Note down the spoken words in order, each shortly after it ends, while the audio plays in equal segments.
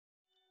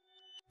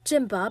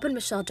Jim, Bob, and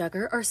Michelle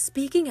Duggar are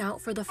speaking out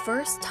for the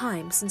first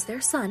time since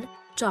their son,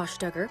 Josh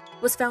Duggar,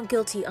 was found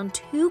guilty on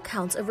 2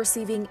 counts of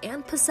receiving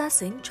and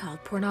possessing child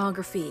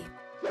pornography.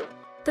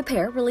 The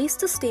pair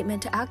released a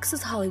statement to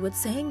Access Hollywood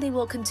saying they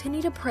will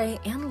continue to pray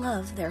and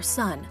love their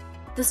son.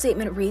 The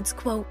statement reads,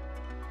 quote,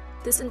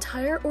 "This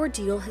entire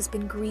ordeal has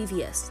been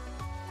grievous.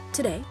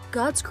 Today,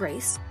 God's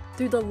grace,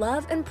 through the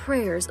love and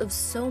prayers of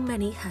so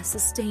many, has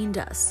sustained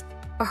us.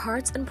 Our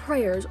hearts and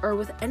prayers are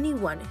with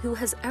anyone who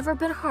has ever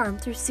been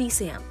harmed through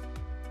CSAM.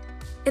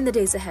 In the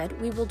days ahead,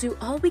 we will do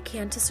all we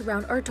can to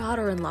surround our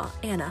daughter-in-law,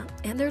 Anna,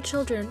 and their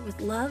children with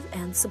love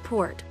and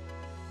support.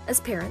 As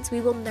parents,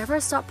 we will never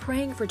stop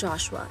praying for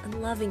Joshua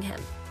and loving him,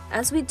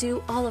 as we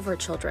do all of our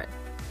children.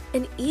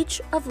 In each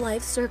of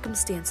life's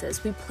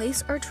circumstances, we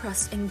place our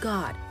trust in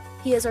God.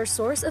 He is our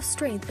source of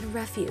strength and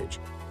refuge.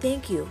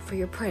 Thank you for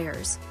your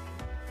prayers."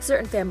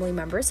 Certain family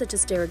members, such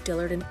as Derek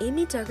Dillard and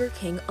Amy Duggar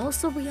King,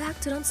 also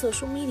reacted on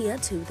social media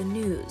to the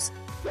news.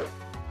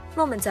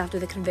 Moments after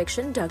the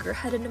conviction, Duggar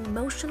had an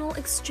emotional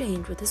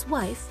exchange with his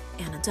wife,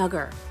 Anna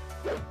Duggar.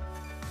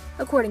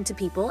 According to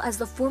People, as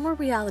the former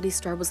reality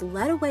star was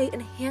led away in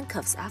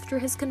handcuffs after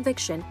his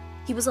conviction,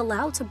 he was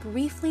allowed to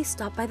briefly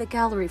stop by the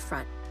gallery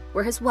front,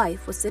 where his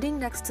wife was sitting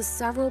next to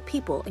several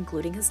people,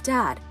 including his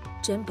dad,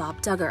 Jim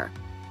Bob Duggar.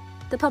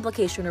 The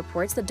publication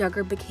reports that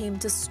Duggar became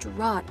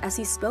distraught as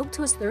he spoke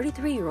to his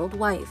 33-year-old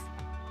wife.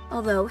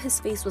 Although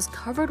his face was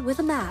covered with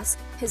a mask,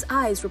 his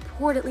eyes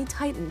reportedly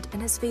tightened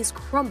and his face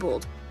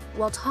crumbled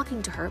while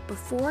talking to her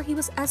before he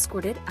was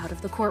escorted out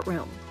of the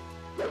courtroom.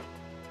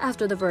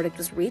 After the verdict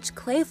was reached,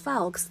 Clay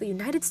Fowlkes, the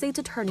United States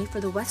Attorney for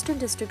the Western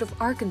District of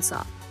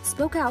Arkansas,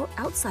 spoke out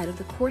outside of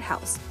the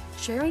courthouse,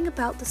 sharing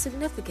about the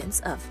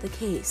significance of the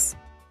case.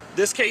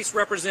 This case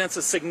represents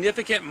a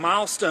significant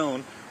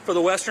milestone for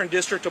the Western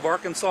District of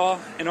Arkansas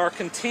in our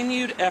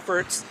continued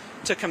efforts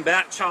to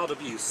combat child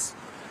abuse.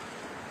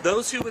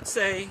 Those who would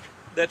say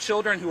that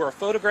children who are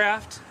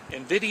photographed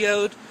and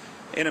videoed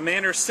in a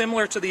manner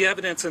similar to the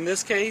evidence in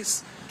this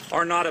case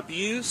are not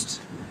abused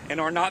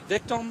and are not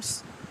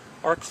victims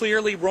are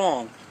clearly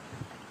wrong.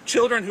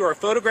 Children who are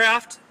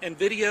photographed and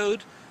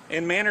videoed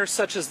in manners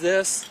such as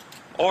this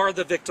are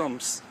the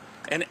victims.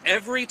 And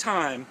every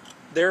time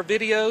their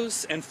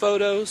videos and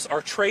photos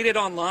are traded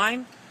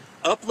online,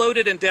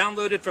 uploaded and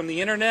downloaded from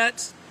the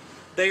internet,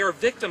 they are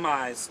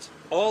victimized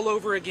all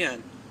over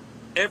again.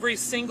 Every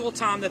single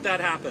time that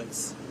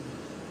happens.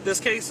 This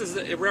case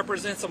it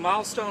represents a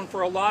milestone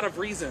for a lot of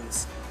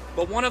reasons,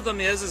 but one of them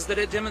is that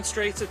it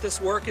demonstrates that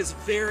this work is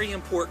very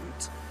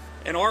important,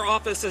 and our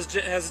office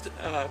has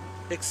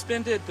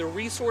expended the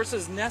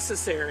resources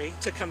necessary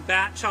to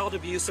combat child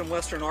abuse in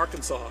Western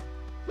Arkansas.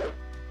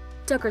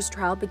 Duggar's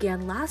trial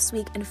began last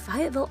week in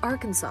Fayetteville,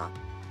 Arkansas.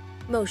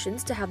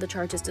 Motions to have the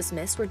charges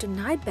dismissed were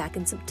denied back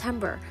in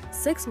September,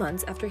 6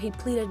 months after he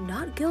pleaded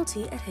not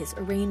guilty at his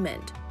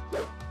arraignment.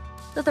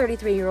 The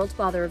 33-year-old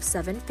father of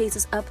 7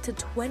 faces up to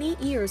 20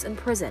 years in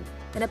prison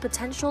and a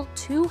potential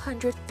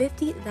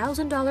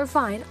 $250,000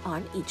 fine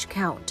on each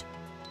count.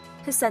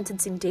 His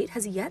sentencing date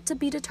has yet to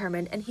be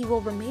determined, and he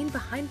will remain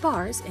behind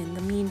bars in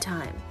the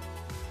meantime.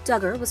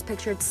 Duggar was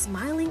pictured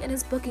smiling in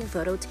his booking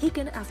photo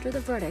taken after the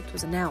verdict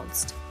was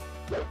announced.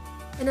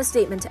 In a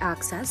statement to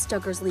Access,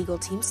 Duggar's legal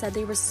team said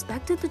they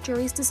respected the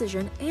jury's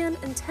decision and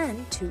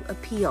intend to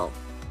appeal.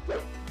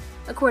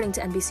 According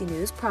to NBC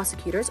News,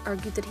 prosecutors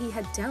argued that he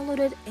had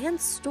downloaded and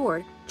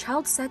stored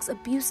child sex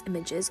abuse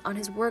images on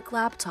his work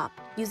laptop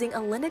using a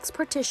Linux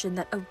partition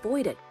that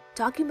avoided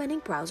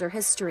documenting browser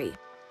history.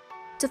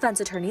 Defense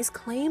attorneys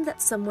claim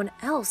that someone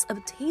else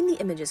obtained the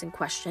images in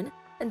question,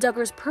 and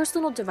Duggar's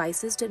personal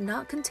devices did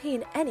not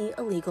contain any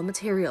illegal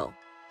material.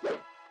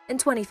 In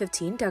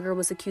 2015, Duggar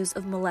was accused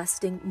of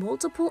molesting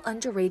multiple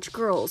underage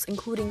girls,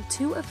 including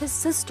 2 of his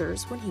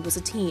sisters, when he was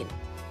a teen.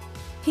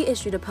 He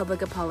issued a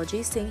public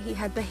apology saying he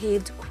had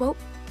behaved, quote,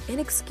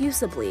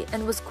 inexcusably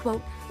and was,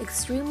 quote,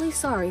 extremely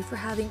sorry for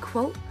having,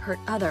 quote, hurt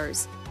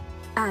others,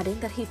 adding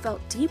that he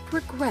felt deep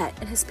regret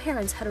and his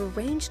parents had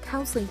arranged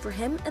counseling for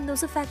him and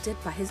those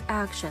affected by his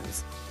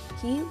actions.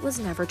 He was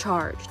never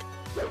charged.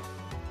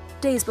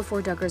 Days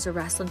before Duggar's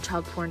arrest on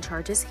child porn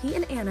charges, he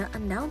and Anna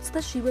announced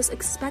that she was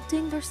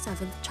expecting their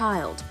 7th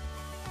child.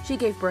 She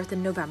gave birth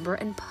in November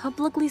and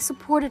publicly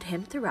supported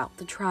him throughout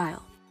the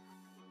trial.